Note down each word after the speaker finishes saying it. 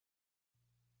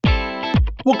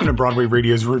Welcome to Broadway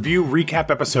Radio's Review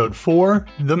Recap Episode 4,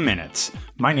 The Minutes.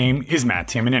 My name is Matt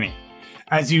Tamanini.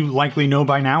 As you likely know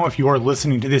by now, if you are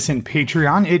listening to this in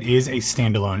Patreon, it is a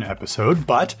standalone episode,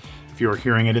 but if you are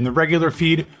hearing it in the regular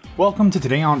feed, welcome to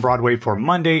Today on Broadway for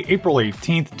Monday, April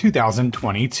 18th,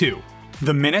 2022.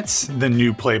 The Minutes, the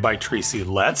new play by Tracy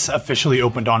Letts, officially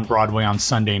opened on Broadway on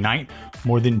Sunday night,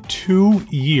 more than 2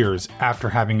 years after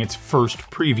having its first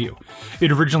preview.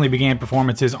 It originally began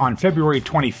performances on February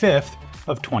 25th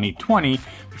of 2020,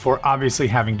 before obviously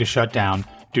having to shut down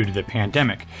due to the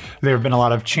pandemic. There have been a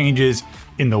lot of changes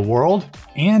in the world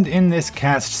and in this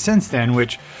cast since then,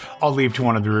 which I'll leave to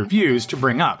one of the reviews to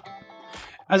bring up.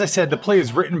 As I said, the play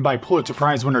is written by Pulitzer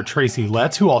Prize winner Tracy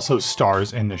Letts, who also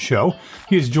stars in the show.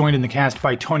 He is joined in the cast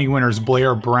by Tony winners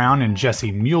Blair Brown and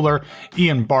Jesse Mueller.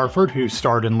 Ian Barford, who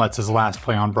starred in Letts' last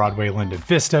play on Broadway, Linda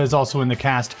Vista, is also in the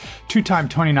cast. Two-time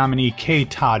Tony nominee K.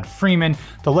 Todd Freeman.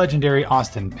 The legendary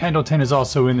Austin Pendleton is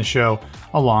also in the show,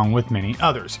 along with many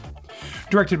others.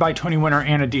 Directed by Tony winner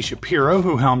Anna DiShapiro,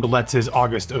 who helmed Letts'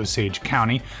 August Osage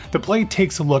County, the play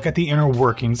takes a look at the inner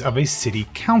workings of a city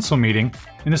council meeting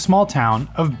in the small town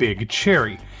of Big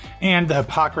Cherry, and the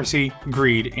hypocrisy,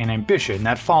 greed, and ambition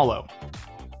that follow.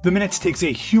 The Minutes takes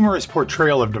a humorous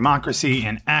portrayal of democracy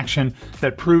and action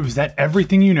that proves that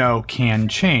everything you know can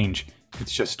change.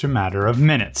 It's just a matter of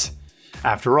minutes.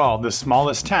 After all, the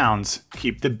smallest towns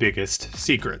keep the biggest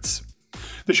secrets.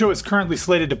 The show is currently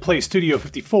slated to play Studio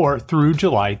 54 through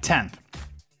July 10th.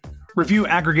 Review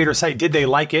aggregator site Did They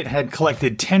Like It had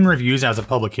collected 10 reviews as of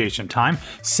publication time,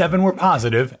 7 were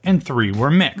positive, and 3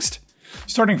 were mixed.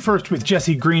 Starting first with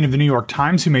Jesse Green of the New York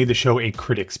Times, who made the show a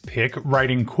critic's pick,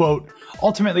 writing, quote,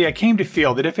 "Ultimately, I came to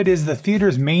feel that if it is the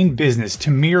theater's main business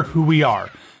to mirror who we are,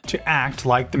 to act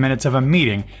like the minutes of a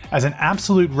meeting as an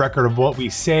absolute record of what we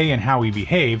say and how we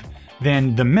behave,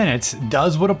 then The Minutes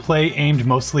does what a play aimed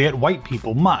mostly at white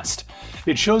people must.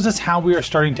 It shows us how we are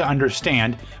starting to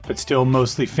understand, but still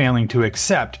mostly failing to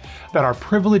accept, that our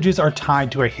privileges are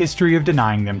tied to a history of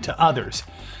denying them to others.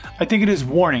 I think it is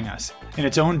warning us, in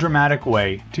its own dramatic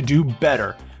way, to do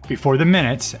better before the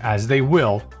minutes, as they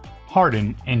will,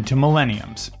 harden into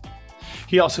millenniums."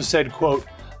 He also said, quote,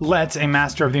 "Letts, a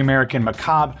master of the American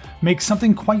macabre, makes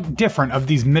something quite different of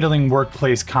these middling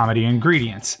workplace comedy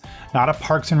ingredients. Not a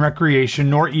Parks and Recreation,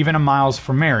 nor even a Miles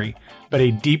for Mary, but a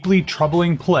deeply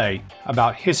troubling play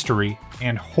about history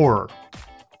and horror."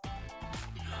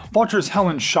 Vulture's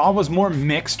Helen Shaw was more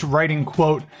mixed, writing,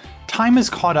 quote, "Time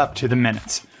has caught up to the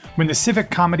Minutes. When the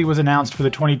civic comedy was announced for the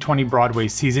 2020 Broadway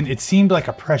season, it seemed like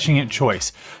a prescient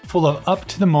choice, full of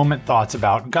up-to-the-moment thoughts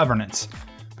about governance.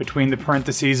 Between the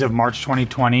parentheses of March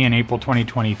 2020 and April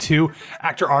 2022,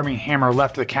 actor Armie Hammer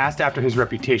left the cast after his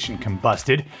reputation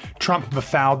combusted, Trump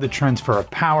befouled the transfer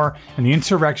of power, and the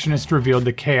insurrectionists revealed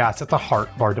the chaos at the heart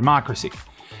of our democracy.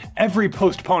 Every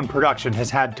postponed production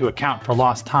has had to account for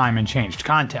lost time and changed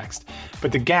context,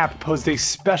 but the gap posed a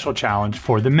special challenge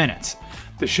for The Minutes.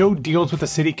 The show deals with a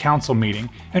city council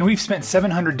meeting, and we've spent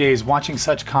 700 days watching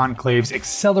such conclaves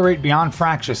accelerate beyond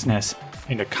fractiousness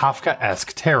into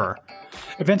Kafkaesque terror.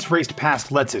 Events raced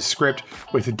past Letts' script,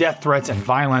 with death threats and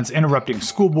violence interrupting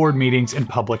school board meetings and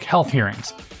public health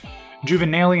hearings.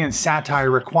 Juvenalian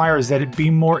satire requires that it be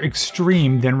more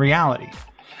extreme than reality.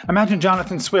 Imagine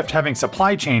Jonathan Swift having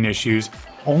supply chain issues,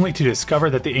 only to discover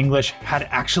that the English had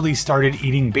actually started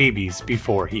eating babies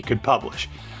before he could publish.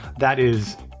 That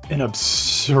is an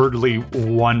absurdly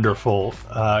wonderful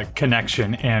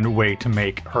connection and way to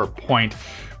make her point,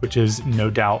 which is no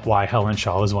doubt why Helen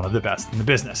Shaw is one of the best in the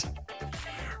business.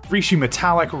 Rishi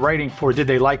Metallic, writing for Did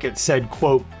They Like It, said,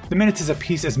 quote, "The Minutes is a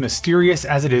piece as mysterious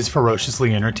as it is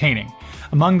ferociously entertaining.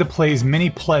 Among the play's many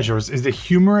pleasures is the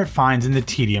humor it finds in the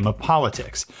tedium of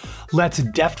politics. Letts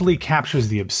deftly captures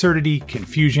the absurdity,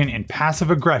 confusion, and passive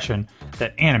aggression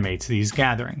that animates these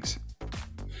gatherings."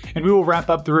 And we will wrap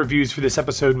up the reviews for this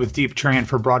episode with Deep Tran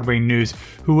for Broadway News,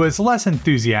 who was less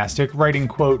enthusiastic, writing,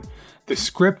 quote, "The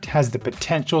script has the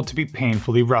potential to be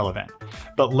painfully relevant,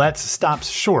 but Letts stops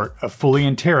short of fully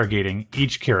interrogating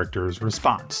each character's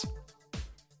response."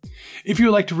 If you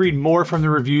would like to read more from the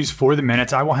reviews for The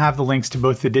Minutes, I will have the links to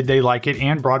both the Did They Like It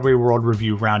and Broadway World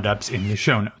Review roundups in the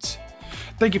show notes.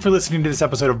 Thank you for listening to this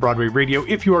episode of Broadway Radio.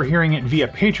 If you are hearing it via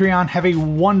Patreon, have a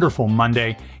wonderful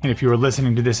Monday. And if you are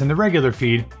listening to this in the regular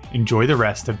feed, enjoy the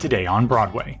rest of Today on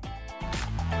Broadway.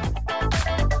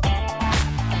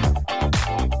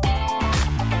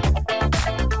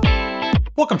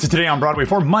 Welcome to Today on Broadway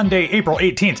for Monday, April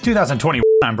 18th, 2021.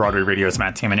 I'm Broadway Radio's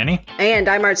Matt Tamanini. And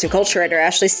I'm arts and culture writer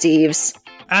Ashley Steves.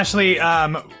 Ashley,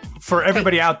 for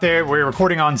everybody out there, we're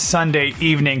recording on Sunday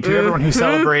evening. To everyone who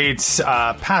celebrates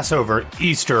Passover,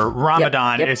 Easter,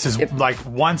 Ramadan, this is like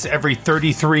once every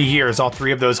 33 years, all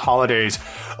three of those holidays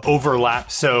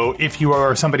overlap. So if you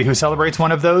are somebody who celebrates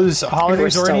one of those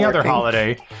holidays or any other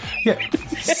holiday,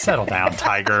 settle down,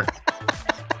 Tiger.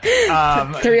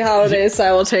 3 holidays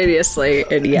simultaneously,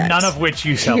 and yet none of which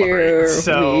you celebrate. Here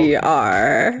so we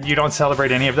are. You don't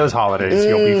celebrate any of those holidays.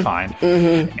 You'll be fine.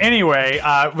 Anyway,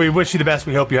 we wish you the best.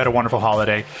 We hope you had a wonderful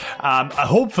holiday.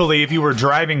 Hopefully, if you were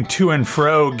driving to and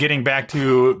fro, getting back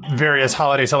to various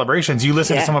holiday celebrations, you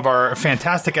listened to some of our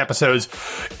fantastic episodes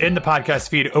in the podcast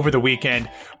feed over the weekend.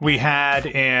 We had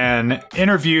an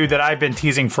interview that I've been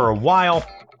teasing for a while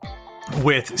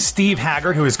with Steve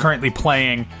Haggard, who is currently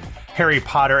playing Harry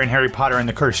Potter and Harry Potter and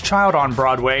the Cursed Child on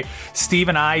Broadway. Steve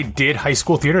and I did high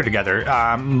school theater together,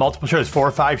 multiple shows, 4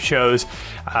 or 5 shows.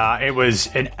 It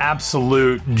was an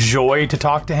absolute joy to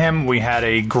talk to him. We had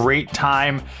a great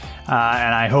time.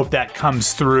 And I hope that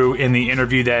comes through in the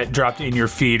interview that dropped in your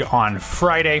feed on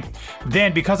Friday.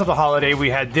 Then, because of the holiday, we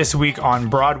had This Week on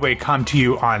Broadway come to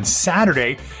you on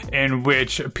Saturday, in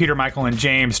which Peter, Michael, and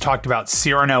James talked about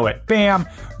Cyrano at BAM,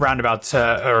 Roundabout,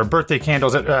 or Birthday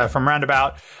Candles from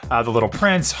Roundabout, The Little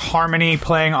Prince, Harmony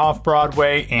playing off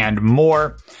Broadway, and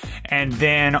more. And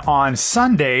then on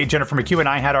Sunday, Jennifer McHugh and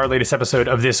I had our latest episode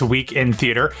of This Week in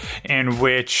Theater, in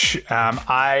which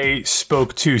I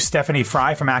spoke to Stephanie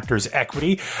Fry from Actors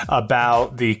Equity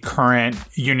about the current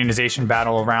unionization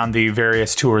battle around the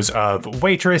various tours of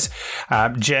Waitress.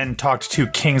 Jen talked to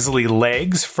Kingsley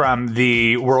Leggs from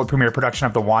the world premiere production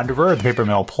of The Wanderer at the Paper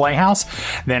Mill Playhouse.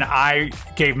 Then I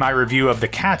gave my review of the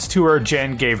Cats tour.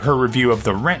 Jen gave her review of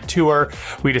the Rent tour.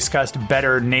 We discussed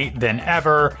Better Nate Than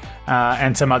Ever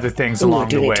and some other things along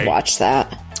the way. Need to watch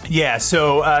that. Yeah,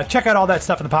 so check out all that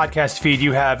stuff in the podcast feed.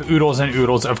 You have oodles and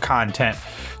oodles of content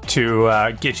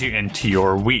to get you into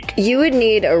your week. You would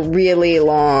need a really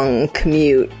long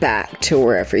commute back to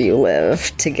wherever you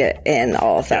live to get in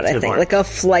all of that, I think. Like a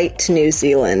flight to New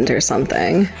Zealand or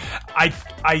something. I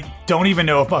don't even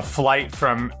know if a flight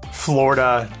from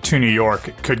Florida to New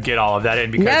York could get all of that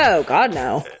in. Because no, God,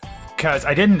 no. Because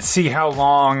I didn't see how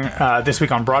long This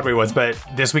Week on Broadway was, but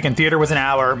This Week in Theater was an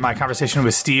hour. My conversation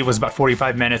with Steve was about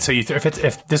 45 minutes. So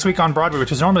if This Week on Broadway,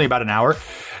 which is normally about an hour,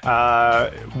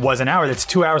 was an hour, that's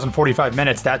 2 hours and 45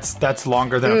 minutes. That's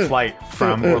longer than a flight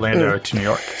from Orlando to New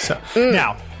York. So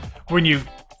now, when you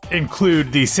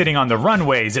include the sitting on the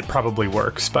runways, it probably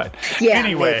works. But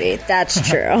anyway, maybe. That's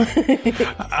true.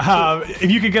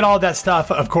 If you could get all of that stuff,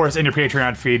 of course, in your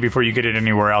Patreon feed before you get it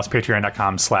anywhere else,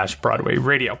 patreon.com/Broadway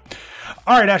Radio.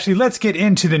 All right, Ashley, let's get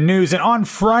into the news. And on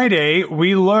Friday,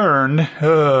 we learned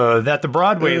that the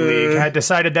Broadway League had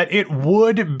decided that it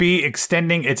would be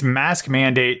extending its mask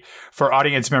mandate for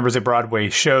audience members at Broadway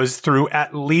shows through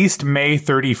at least May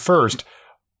 31st.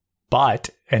 But,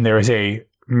 and there is a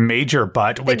major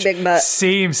but, which big but.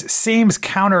 seems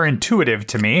counterintuitive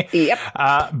to me. Yep.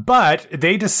 But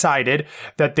they decided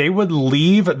that they would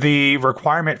leave the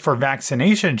requirement for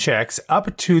vaccination checks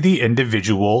up to the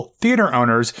individual theater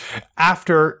owners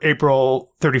after April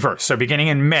 31st. So beginning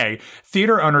in May,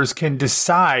 theater owners can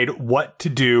decide what to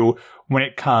do when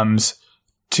it comes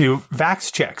to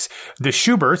vax checks. The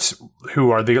Schuberts,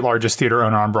 who are the largest theater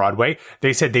owner on Broadway,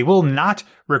 they said they will not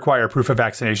require proof of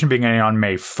vaccination beginning on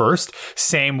May 1st.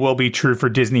 Same will be true for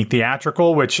Disney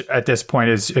Theatrical, which at this point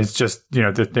is just, they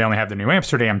only have the New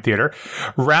Amsterdam Theater.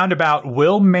 Roundabout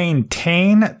will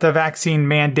maintain the vaccine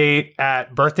mandate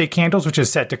at Birthday Candles, which is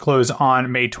set to close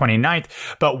on May 29th,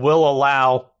 but will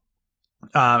allow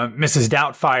Mrs.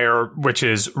 Doubtfire, which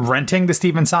is renting the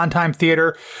Stephen Sondheim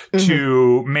Theater,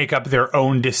 to make up their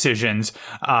own decisions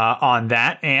on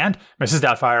that. And Mrs.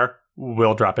 Doubtfire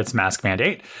will drop its mask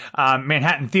mandate.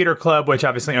 Manhattan Theater Club, which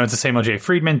obviously owns the Samuel J.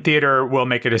 Friedman Theater, will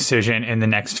make a decision in the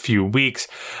next few weeks.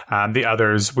 The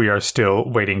others we are still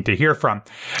waiting to hear from.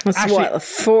 Actually,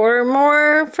 4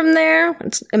 more from there?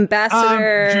 It's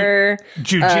Ambassador,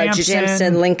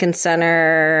 Jujamson, Lincoln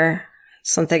Center,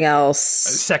 something else.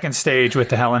 Second Stage with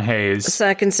the Helen Hayes.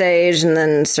 Second Stage, and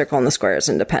then Circle in the Square is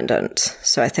independent.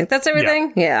 So I think that's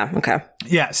everything? Yeah, okay.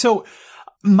 Yeah, so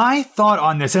my thought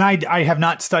on this, and I have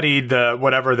not studied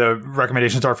whatever the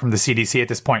recommendations are from the CDC at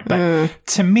this point, but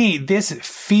to me, this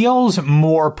feels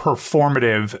more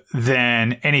performative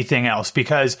than anything else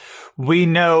because we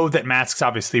know that masks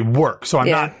obviously work. So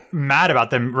I'm not mad about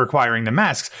them requiring the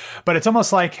masks, but it's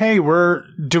almost like, hey, we're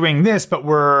doing this, but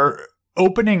we're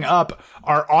opening up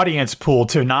our audience pool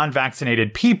to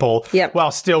non-vaccinated people while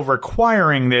still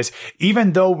requiring this,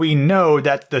 even though we know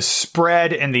that the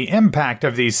spread and the impact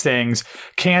of these things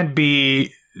can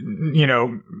be,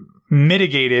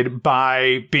 mitigated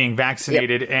by being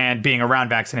vaccinated and being around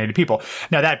vaccinated people.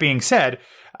 Now, that being said,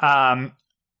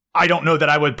 I don't know that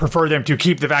I would prefer them to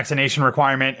keep the vaccination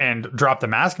requirement and drop the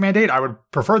mask mandate. I would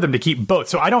prefer them to keep both.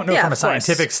 So I don't know from a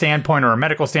scientific standpoint or a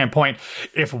medical standpoint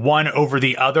if one over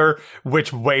the other,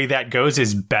 which way that goes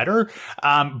is better.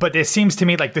 But it seems to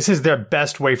me like this is the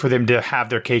best way for them to have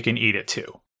their cake and eat it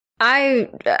too.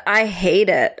 I hate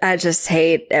it. I just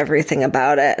hate everything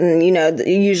about it. And, you know,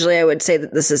 usually I would say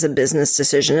that this is a business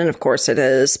decision, and of course it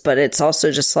is, but it's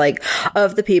also just like,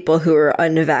 of the people who are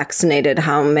unvaccinated,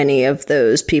 how many of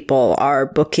those people are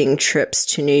booking trips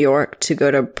to New York to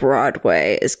go to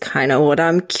Broadway is kind of what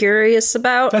I'm curious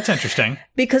about. That's interesting.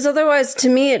 Because otherwise, to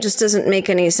me, it just doesn't make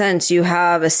any sense. You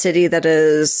have a city that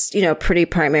is, you know, pretty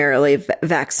primarily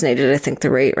vaccinated. I think the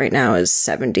rate right now is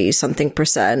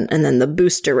 70-something%. And then the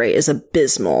booster rate is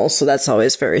abysmal. So that's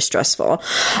always very stressful.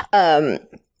 But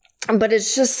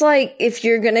it's just like, if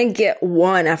you're going to get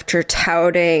one after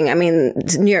touting, I mean,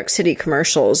 New York City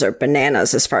commercials are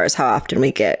bananas as far as how often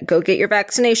we go get your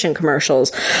vaccination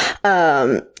commercials.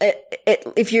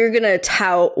 If you're going to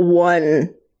tout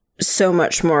one so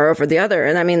much more over the other.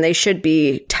 And I mean, they should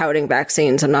be touting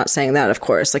vaccines. I'm not saying that, of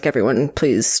course, like, everyone,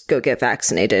 please go get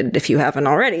vaccinated if you haven't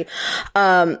already.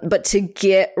 But to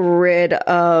get rid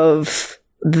of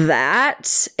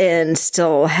that and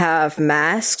still have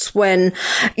masks when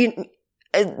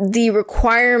the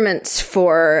requirements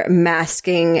for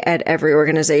masking at every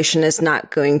organization is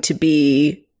not going to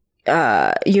be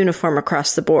uniform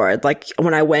across the board. Like,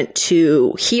 when I went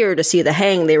to here to see the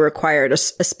hang, they required a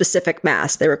specific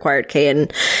mask. They required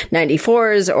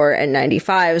KN94s or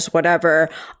N95s, whatever.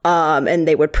 And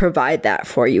they would provide that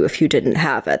for you if you didn't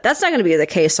have it. That's not going to be the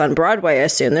case on Broadway, I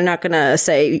assume. They're not going to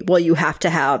say, well, you have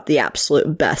to have the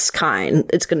absolute best kind.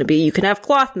 It's going to be, you can have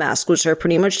cloth masks, which are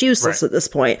pretty much useless at this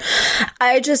point.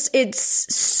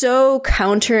 It's so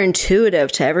counterintuitive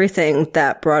to everything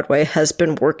that Broadway has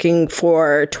been working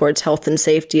for towards health and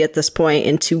safety at this point,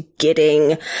 into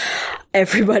getting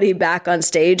everybody back on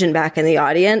stage and back in the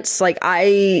audience. Like,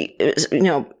 as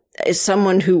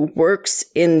someone who works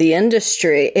in the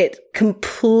industry, it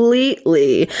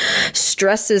completely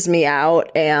stresses me out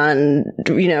and,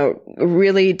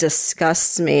 really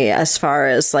disgusts me as far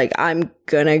as, like, I'm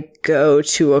gonna go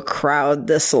to a crowd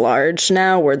this large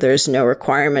now where there's no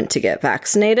requirement to get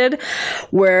vaccinated,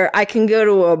 where I can go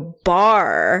to a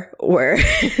bar where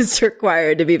it's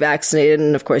required to be vaccinated.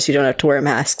 And of course, you don't have to wear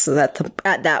masks at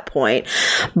that point.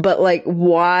 But, like,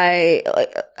 why,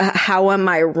 like, how am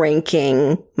I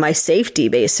ranking my safety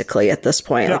basically at this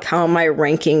point? Yeah. Like, how am I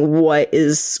ranking what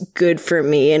is good for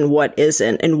me and what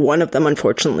isn't? And one of them,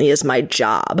 unfortunately, is my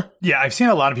job. Yeah, I've seen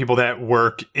a lot of people that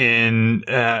work in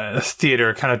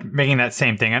theater kind of making that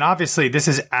same thing. And obviously, this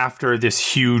is after this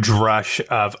huge rush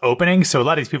of openings. So a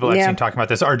lot of these people I've seen talking about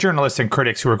this are journalists and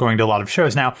critics who are going to a lot of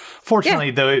shows now.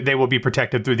 Fortunately, they will be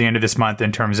protected through the end of this month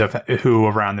in terms of who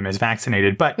around them is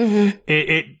vaccinated. But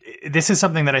this is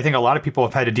something that I think a lot of people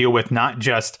have had to deal with, not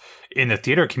just in the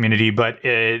theater community, but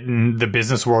in the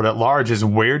business world at large, is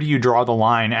where do you draw the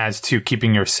line as to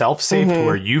keeping yourself safe to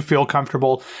where you feel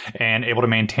comfortable and able to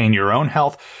maintain your own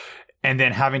health, and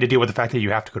then having to deal with the fact that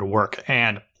you have to go to work.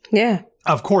 And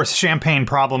of course, champagne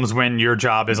problems when your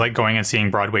job is like going and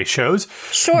seeing Broadway shows.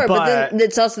 Sure, but then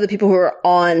it's also the people who are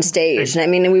on stage. And I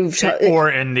mean,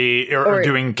 or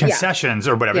doing concessions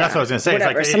or whatever. That's what I was going to say.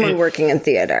 Whatever, it's like someone working in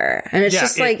theater. And it's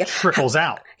just like, it trickles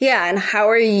out. Yeah. And how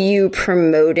are you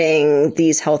promoting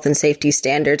these health and safety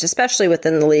standards, especially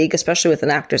within the league, especially within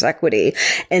Actors Equity,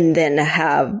 and then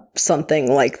have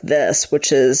something like this,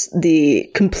 which is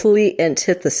the complete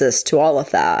antithesis to all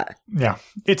of that? Yeah,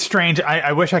 it's strange.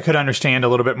 I wish I could understand a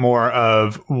little bit more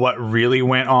of what really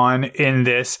went on in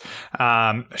this.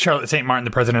 Charlotte St. Martin,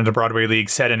 the president of Broadway League,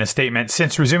 said in a statement,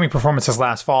 "Since resuming performances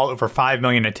last fall, over 5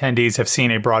 million attendees have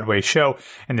seen a Broadway show,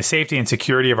 and the safety and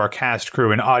security of our cast,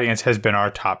 crew, and audience has been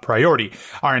our top priority.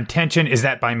 Our intention is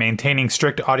that by maintaining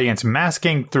strict audience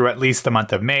masking through at least the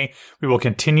month of May, we will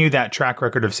continue that track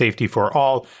record of safety for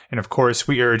all. And of course,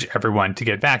 we urge everyone to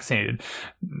get vaccinated."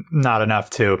 Not enough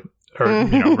to...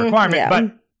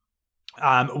 requirement.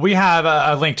 But we have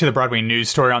a link to the Broadway news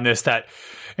story on this that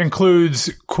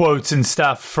includes quotes and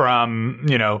stuff from,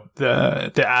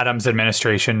 the Adams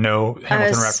administration, no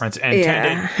Hamilton reference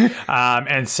intended,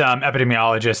 and some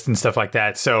epidemiologists and stuff like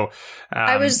that. So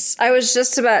I was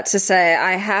just about to say,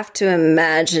 I have to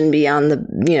imagine beyond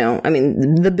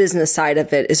the business side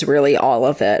of it is really all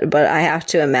of it, but I have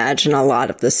to imagine a lot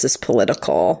of this is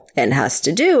political and has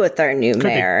to do with our new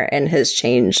mayor and his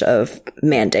change of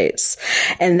mandates.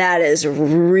 And that is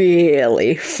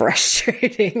really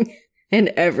frustrating. In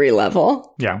every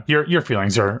level. Yeah, your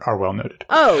feelings are well noted.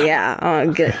 Oh, yeah.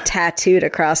 I'll get tattooed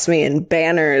across me and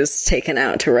banners taken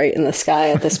out to write in the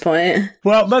sky at this point.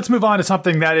 Well, let's move on to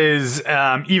something that is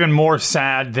even more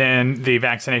sad than the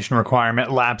vaccination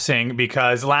requirement lapsing,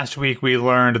 because last week we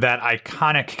learned that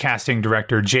iconic casting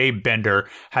director Jay Bender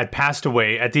had passed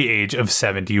away at the age of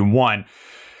 71.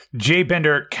 Jay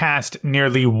Bender cast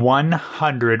nearly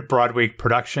 100 Broadway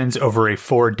productions over a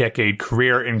 4-decade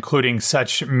career, including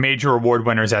such major award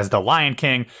winners as The Lion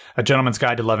King, A Gentleman's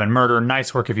Guide to Love and Murder,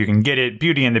 Nice Work If You Can Get It,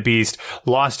 Beauty and the Beast,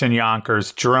 Lost in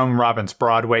Yonkers, Jerome Robbins'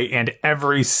 Broadway, and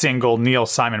every single Neil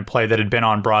Simon play that had been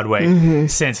on Broadway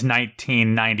since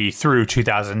 1990 through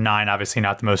 2009, obviously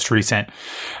not the most recent.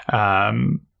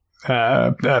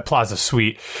 Plaza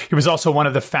Suite. He was also one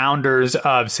of the founders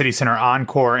of City Center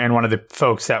Encore and one of the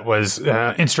folks that was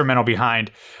instrumental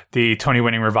behind the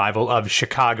Tony-winning revival of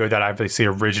Chicago that obviously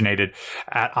originated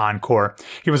at Encore.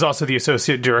 He was also the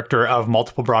associate director of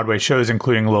multiple Broadway shows,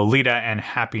 including Lolita and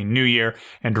Happy New Year,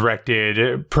 and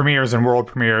directed premieres and world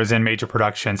premieres and major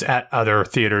productions at other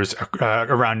theaters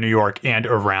around New York and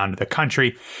around the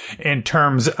country. In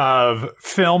terms of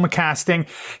film casting,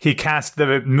 he cast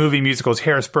the movie musicals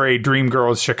Hairspray,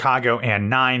 Dreamgirls, Chicago, and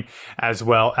 9, as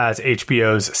well as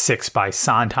HBO's 6 by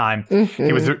Sondheim.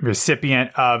 He was the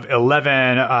recipient of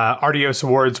 11 Artios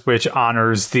Awards, which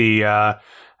honors the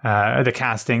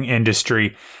casting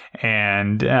industry.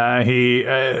 And he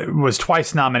was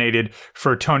twice nominated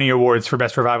for Tony Awards for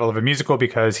Best Revival of a Musical,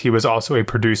 because he was also a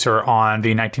producer on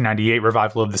the 1998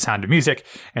 revival of The Sound of Music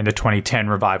and the 2010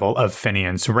 revival of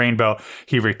Finian's Rainbow.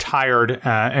 He retired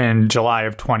in July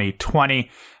of 2020.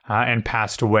 And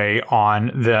passed away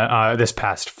on this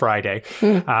past Friday.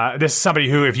 This is somebody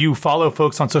who, if you follow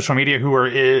folks on social media who are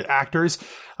actors,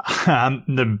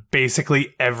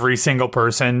 basically every single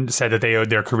person said that they owed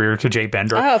their career to Jay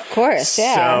Bender. Oh, of course,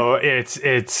 yeah. So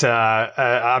it's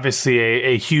obviously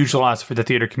a huge loss for the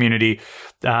theater community.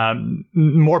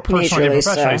 More personally and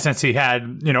professionally, since he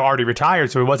had already retired,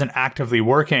 so he wasn't actively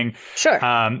working. Sure,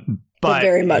 but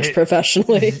very much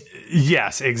professionally.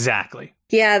 Yes, exactly.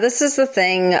 Yeah, this is the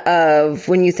thing of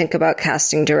when you think about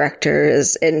casting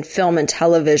directors in film and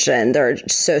television, there are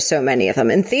so many of them.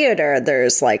 In theater,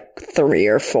 there's like 3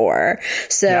 or 4.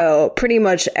 So pretty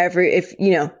much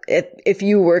if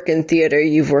you work in theater,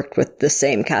 you've worked with the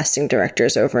same casting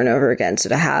directors over and over again. So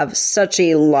to have such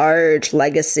a large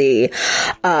legacy,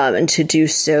 and to do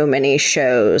so many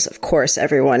shows, of course,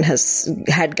 everyone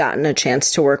had gotten a chance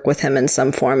to work with him in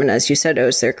some form. And as you said,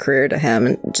 owes their career to him.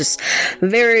 And just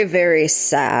very, very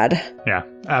sad. Yeah,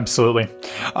 absolutely.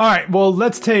 All right. Well,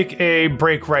 let's take a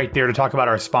break right there to talk about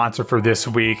our sponsor for this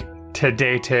week,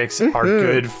 TodayTix, our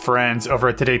good friends over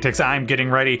at TodayTix. I'm getting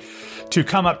ready to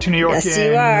come up to New York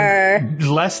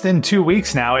in less than 2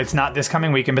 weeks now. It's not this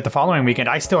coming weekend, but the following weekend.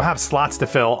 I still have slots to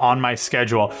fill on my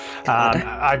schedule.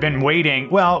 I've been waiting,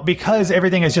 because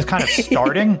everything is just kind of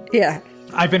starting. Yeah.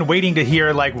 I've been waiting to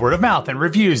hear word of mouth and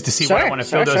reviews to see what I want to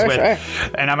fill those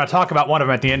with. And I'm going to talk about one of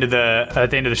them at the end of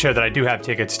the show that I do have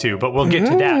tickets to, but we'll get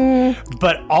to that.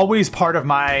 But always part of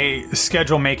my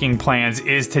schedule making plans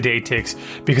is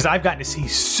TodayTix, because I've gotten to see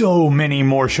so many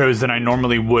more shows than I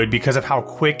normally would because of how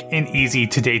quick and easy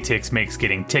TodayTix makes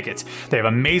getting tickets. They have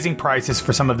amazing prices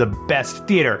for some of the best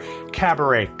theater,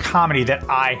 cabaret, comedy that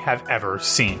I have ever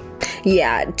seen.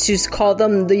 Yeah, to call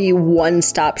them the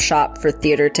one-stop shop for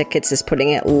theater tickets is putting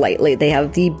it lightly. They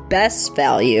have the best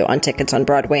value on tickets on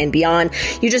Broadway and beyond.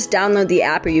 You just download the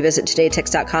app or you visit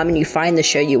todaytix.com and you find the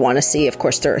show you want to see. Of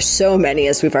course, there are so many,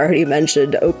 as we've already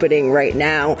mentioned, opening right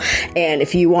now. And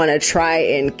if you want to try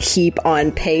and keep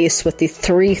on pace with the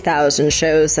 3,000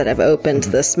 shows that have opened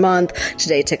this month,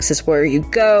 TodayTix is where you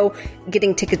go.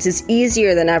 Getting tickets is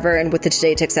easier than ever, and with the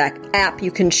TodayTix app, you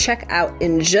can check out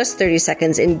in just 30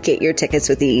 seconds and get your tickets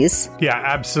with ease. Yeah,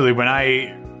 absolutely. When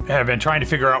I have been trying to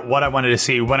figure out what I wanted to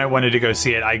see, when I wanted to go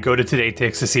see it, I go to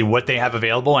TodayTix to see what they have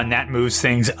available, and that moves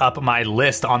things up my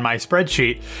list on my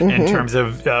spreadsheet in terms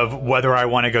of whether I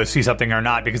want to go see something or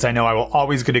not, because I know I will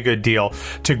always get a good deal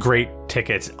to great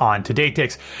tickets on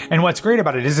TodayTix. And what's great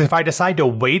about it is if I decide to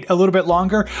wait a little bit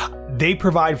longer, they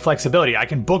provide flexibility. I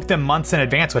can book them months in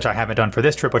advance, which I haven't done for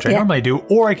this trip, which I normally do,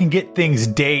 or I can get things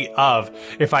day of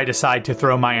if I decide to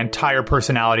throw my entire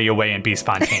personality away and be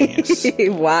spontaneous.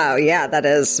 Wow, yeah, that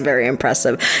is very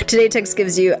impressive. TodayTix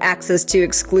gives you access to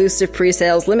exclusive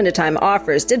pre-sales, limited time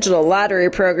offers, digital lottery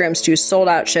programs to sold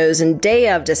out shows, and day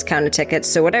of discounted tickets.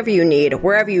 So whatever you need,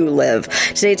 wherever you live.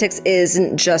 TodayTix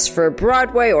isn't just for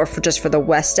Broadway or just for the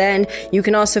West End. You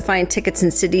can also find tickets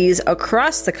in cities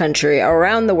across the country,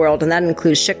 around the world, world, and that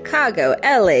includes Chicago,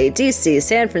 LA, DC,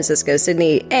 San Francisco,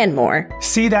 Sydney, and more.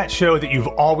 See that show that you've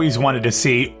always wanted to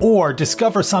see, or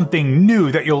discover something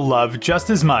new that you'll love just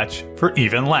as much for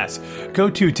even less. Go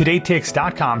to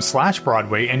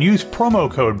todaytix.com/Broadway and use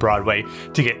promo code Broadway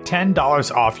to get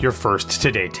 $10 off your first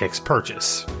Today Tix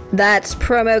purchase. That's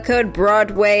promo code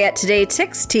Broadway at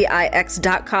todaytix,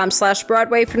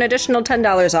 tix.com/Broadway for an additional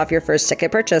 $10 off your first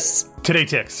ticket purchase.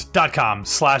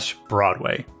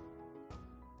 todaytix.com/Broadway.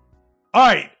 All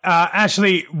right,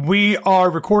 Ashley, we are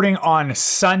recording on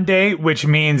Sunday, which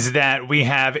means that we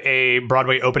have a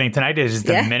Broadway opening tonight. It is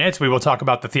The Minutes. We will talk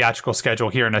about the theatrical schedule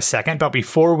here in a second. But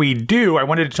before we do, I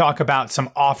wanted to talk about some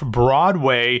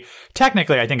off-Broadway.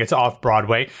 Technically, I think it's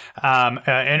off-Broadway.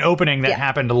 An opening that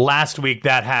happened last week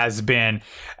that has been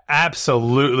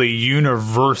absolutely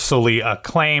universally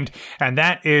acclaimed, and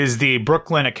that is the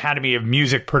Brooklyn Academy of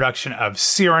Music production of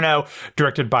Cyrano,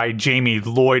 directed by Jamie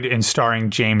Lloyd and starring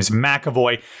James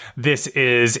McAvoy. This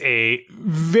is a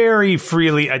very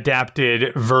freely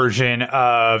adapted version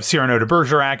of Cyrano de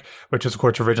Bergerac, which was, of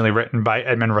course, originally written by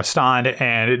Edmond Rostand,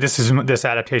 and this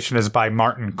adaptation is by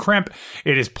Martin Krimp.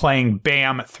 It is playing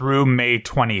BAM through May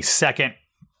 22nd.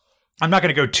 I'm not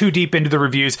going to go too deep into the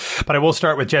reviews, but I will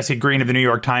start with Jesse Green of the New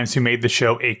York Times, who made the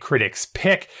show a critic's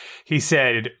pick. He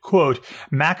said, quote,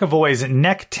 McAvoy's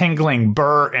neck-tingling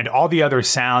burr and all the other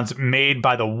sounds made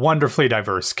by the wonderfully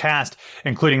diverse cast,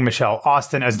 including Michelle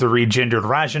Austin as the regendered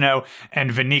Ragueneau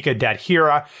and Vanika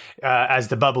Dadhira as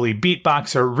the bubbly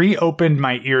beatboxer, reopened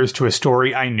my ears to a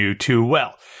story I knew too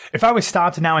well. If I was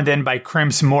stopped now and then by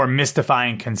Krimp's more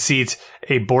mystifying conceits,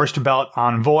 a Borscht Belt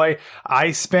envoy,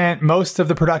 I spent most of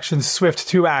the production's swift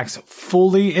 2 acts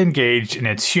fully engaged in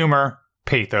its humor,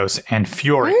 pathos, and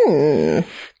fury.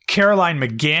 Caroline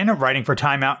McGinn, writing for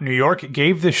Time Out New York,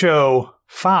 gave the show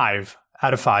 5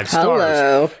 out of 5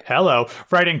 stars. Hello.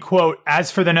 Writing, quote,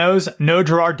 as for the nose, no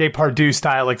Gerard Depardieu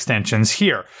style extensions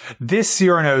here. This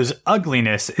Cyrano's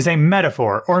ugliness is a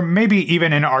metaphor, or maybe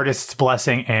even an artist's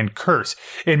blessing and curse.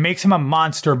 It makes him a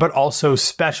monster, but also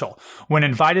special. When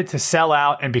invited to sell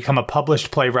out and become a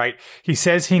published playwright, he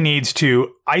says he needs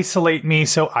to isolate me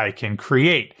so I can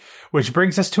create. Which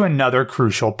brings us to another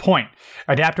crucial point.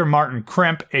 Adapter Martin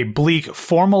Krimp, a bleak,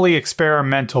 formally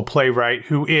experimental playwright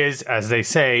who is, as they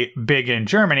say, big in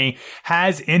Germany,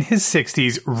 has in his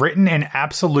 60s written an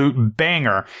absolute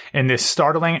banger in this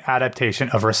startling adaptation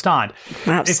of Rostand.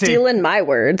 Wow, stealing my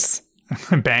words.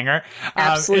 Banger.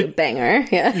 Absolute banger,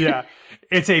 yeah. Yeah.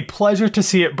 It's a pleasure to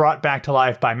see it brought back to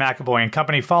life by McAvoy and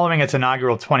Company following its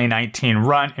inaugural 2019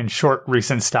 run and short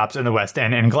recent stops in the West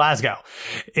End and Glasgow.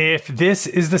 If this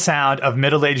is the sound of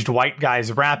middle-aged white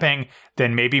guys rapping,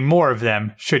 then maybe more of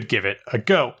them should give it a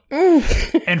go.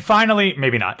 And finally,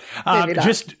 maybe not.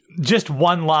 Just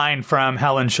one line from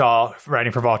Helen Shaw,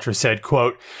 writing for Vulture, said,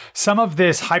 quote, some of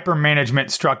this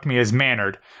hyper-management struck me as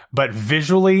mannered, but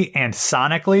visually and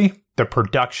sonically, the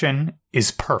production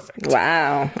is perfect.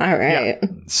 Wow. All right. Yeah.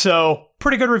 So,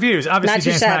 pretty good reviews.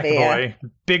 Obviously, James McAvoy,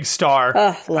 big star.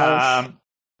 Oh, love.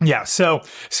 So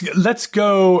let's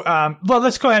go.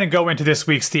 Let's go ahead and go into this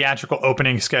week's theatrical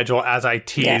opening schedule. As I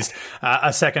teased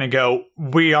a second ago,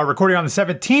 we are recording on the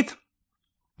 17th.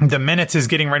 The Minutes is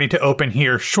getting ready to open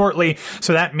here shortly.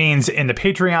 So that means in the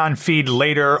Patreon feed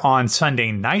later on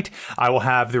Sunday night, I will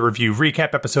have the review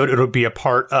recap episode. It'll be a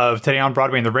part of Today on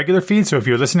Broadway in the regular feed. So if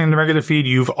you're listening to the regular feed,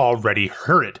 you've already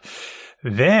heard it.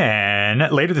 Then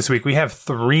later this week, we have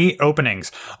 3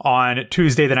 openings. On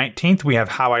Tuesday, the 19th, we have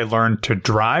How I Learned to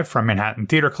Drive from Manhattan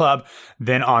Theater Club.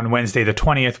 Then on Wednesday, the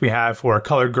 20th, we have For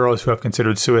Colored Girls Who Have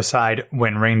Considered Suicide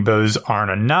When Rainbows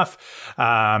Aren't Enough.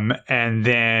 And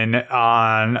then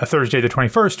on Thursday, the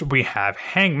 21st, we have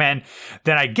Hangmen.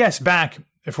 Then I guess back,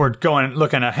 if we're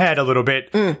looking ahead a little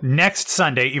bit, next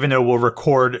Sunday, even though we'll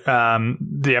record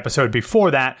the episode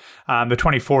before that, the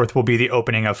 24th will be the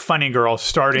opening of Funny Girl,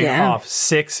 starting off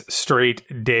 6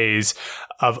 straight days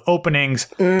of openings,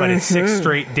 but it's 6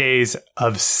 straight days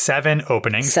of 7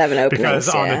 openings. 7 openings, because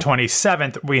on the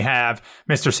 27th, we have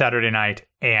Mr. Saturday Night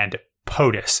and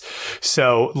POTUS.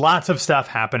 So lots of stuff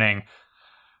happening.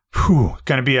 Going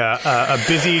to be a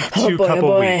busy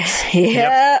couple weeks.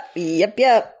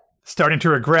 Yep. Starting to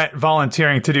regret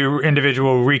volunteering to do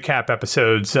individual recap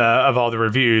episodes of all the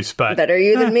reviews, but better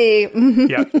you than me.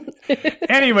 Yep.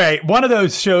 Anyway, one of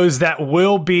those shows that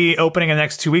will be opening in the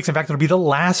next 2 weeks, in fact, it'll be the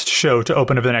last show to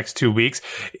open over the next 2 weeks,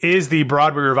 is the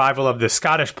Broadway revival of the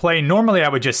Scottish play. Normally, I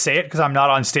would just say it because I'm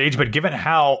not on stage, but given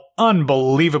how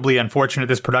unbelievably unfortunate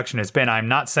this production has been. I'm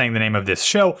not saying the name of this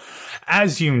show.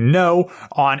 As you know,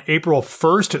 on April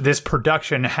 1st, this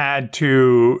production had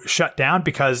to shut down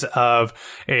because of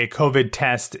a COVID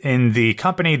test in the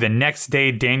company. The next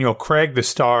day, Daniel Craig, the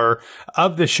star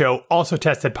of the show, also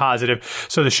tested positive.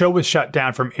 So the show was shut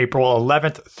down from April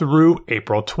 11th through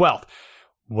April 12th.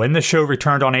 When the show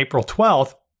returned on April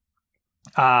 12th,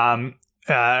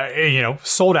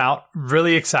 sold out,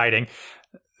 really exciting.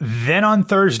 Then on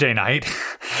Thursday night,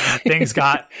 things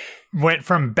went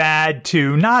from bad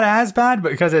to not as bad,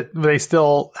 but because they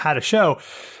still had a show.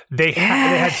 They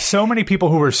had so many people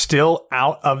who were still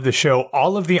out of the show.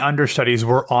 All of the understudies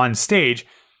were on stage,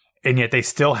 and yet they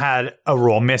still had a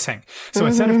role missing. So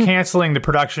instead of canceling the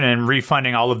production and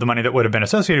refunding all of the money that would have been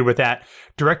associated with that,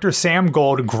 director Sam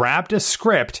Gold grabbed a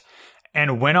script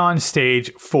and went on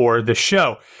stage for the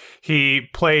show. He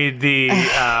played the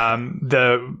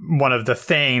one of the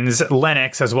Thanes,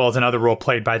 Lennox, as well as another role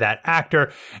played by that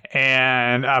actor,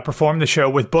 and performed the show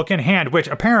with book in hand, which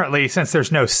apparently, since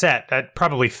there's no set, that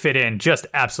probably fit in just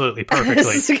absolutely perfectly. I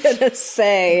was gonna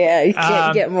say, yeah, you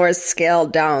can't get more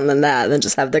scaled down than that, than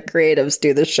just have the creatives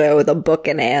do the show with a book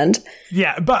in hand.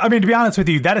 Yeah, but I mean, to be honest with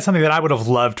you, that is something that I would have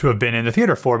loved to have been in the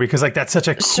theater for, because like that's such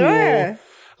a cool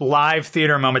live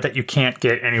theater moment that you can't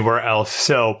get anywhere else.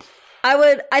 So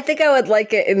I think I would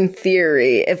like it in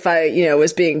theory if I,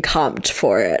 was being comped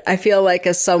for it. I feel like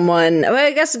as someone,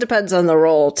 I guess it depends on the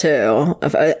role too,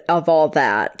 of all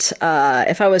that.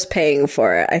 If I was paying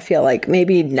for it, I feel like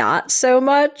maybe not so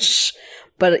much,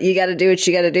 but you gotta do what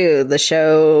you gotta do. The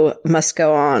show must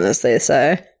go on, as they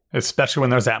say. Especially when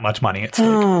there's that much money at stake.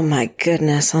 Oh my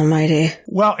goodness almighty.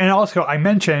 Well, and also I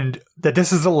mentioned that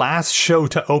this is the last show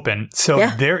to open. So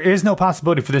there is no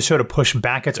possibility for this show to push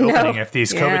back its opening if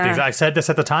these COVID things. I said this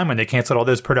at the time when they canceled all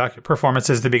those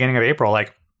performances at the beginning of April.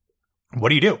 Like, what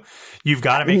do? You've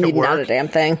got to make it work. Not a damn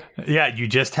thing. Yeah, you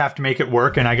just have to make it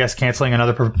work. And I guess canceling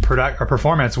another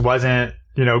performance wasn't,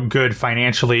 good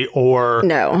financially or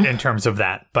in terms of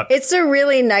that. But it's a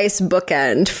really nice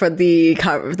bookend for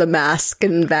the mask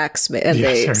and vax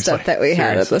mandate stuff that we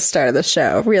had at the start of the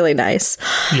show. Really nice.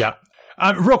 Yeah.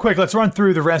 Real quick, let's run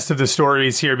through the rest of the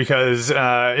stories here because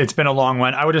it's been a long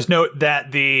one. I would just note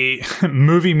that the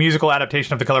movie musical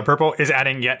adaptation of The Color Purple is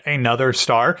adding yet another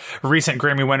star. Recent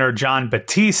Grammy winner John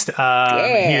Batiste.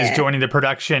 He is joining the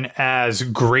production as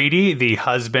Grady, the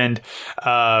husband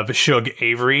of Shug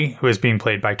Avery, who is being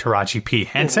played by Taraji P.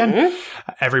 Henson.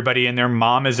 Everybody and their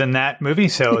mom is in that movie,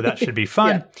 so that should be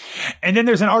fun. And then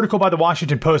there's an article by the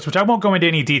Washington Post, which I won't go into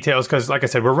any details because, like I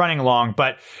said, we're running long,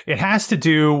 but it has to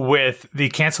do with the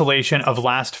cancellation of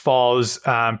last fall's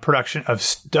production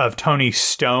of Tony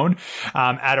Stone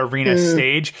at Arena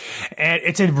Stage. And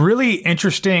it's a really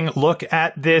interesting look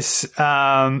at this,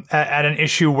 at an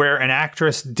issue where an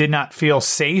actress did not feel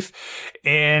safe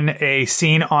in a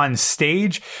scene on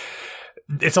stage.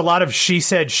 It's a lot of she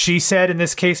said in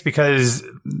this case because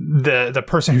the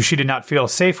person who she did not feel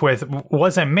safe with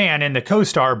was a man in the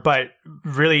co-star, but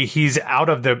really he's out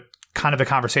of the kind of the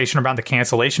conversation around the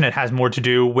cancellation. It has more to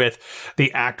do with the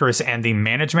actress and the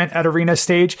management at Arena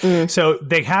Stage. So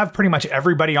they have pretty much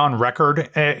everybody on record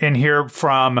in here,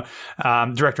 from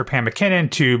director Pam McKinnon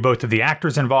to both of the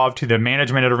actors involved to the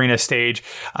management at Arena Stage.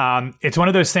 It's one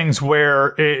of those things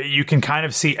where you can kind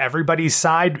of see everybody's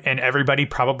side, and everybody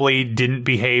probably didn't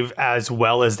behave as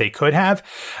well as they could have.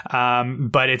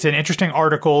 But it's an interesting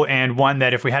article, and one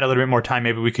that if we had a little bit more time,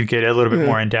 maybe we could get a little bit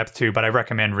more in depth to, but I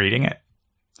recommend reading it.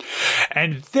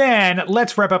 And then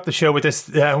let's wrap up the show with this,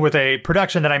 with a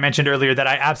production that I mentioned earlier that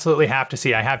I absolutely have to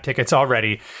see. I have tickets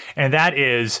already, and that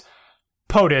is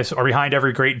POTUS, or Behind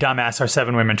Every Great Dumbass Are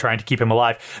 7 Women Trying to Keep Him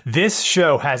Alive. This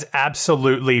show has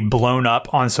absolutely blown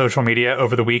up on social media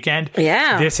over the weekend.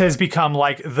 Yeah. This has become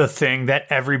like the thing that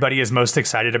everybody is most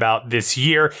excited about this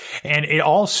year. And it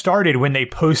all started when they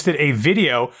posted a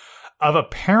video of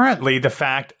apparently the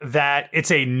fact that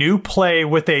it's a new play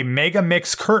with a mega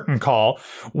mix curtain call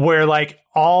where like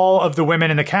all of the women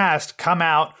in the cast come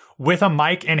out with a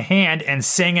mic in hand and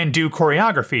sing and do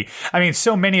choreography. I mean,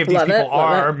 so many of these people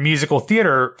are musical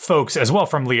theater folks as well,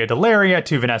 from Leah Delaria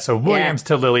to Vanessa Williams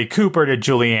to Lily Cooper to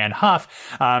Julianne Hough.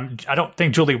 I don't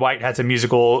think Julie White has a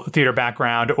musical theater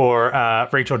background, or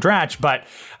Rachel Dratch, but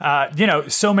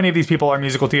so many of these people are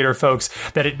musical theater folks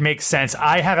that it makes sense.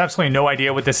 I have absolutely no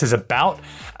idea what this is about,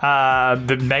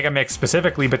 the Mega Mix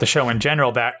specifically, but the show in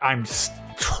general, that I'm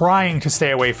trying to stay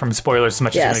away from spoilers as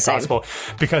much as humanly possible,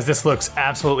 because this looks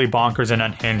absolutely bonkers and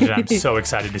unhinged, and I'm so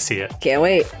excited to see it. Can't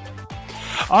wait.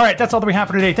 All right, that's all that we have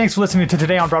for today. Thanks for listening to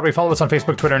Today on Broadway. Follow us on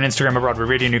Facebook, Twitter, and Instagram at Broadway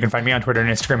Radio, and you can find me on Twitter and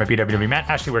Instagram at BWWMatt.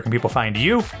 Ashley, where can people find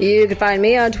you? You can find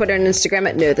me on Twitter and Instagram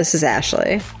at No, This Is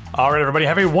Ashley. All right, everybody,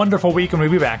 have a wonderful week, and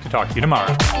we'll be back to talk to you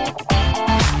tomorrow.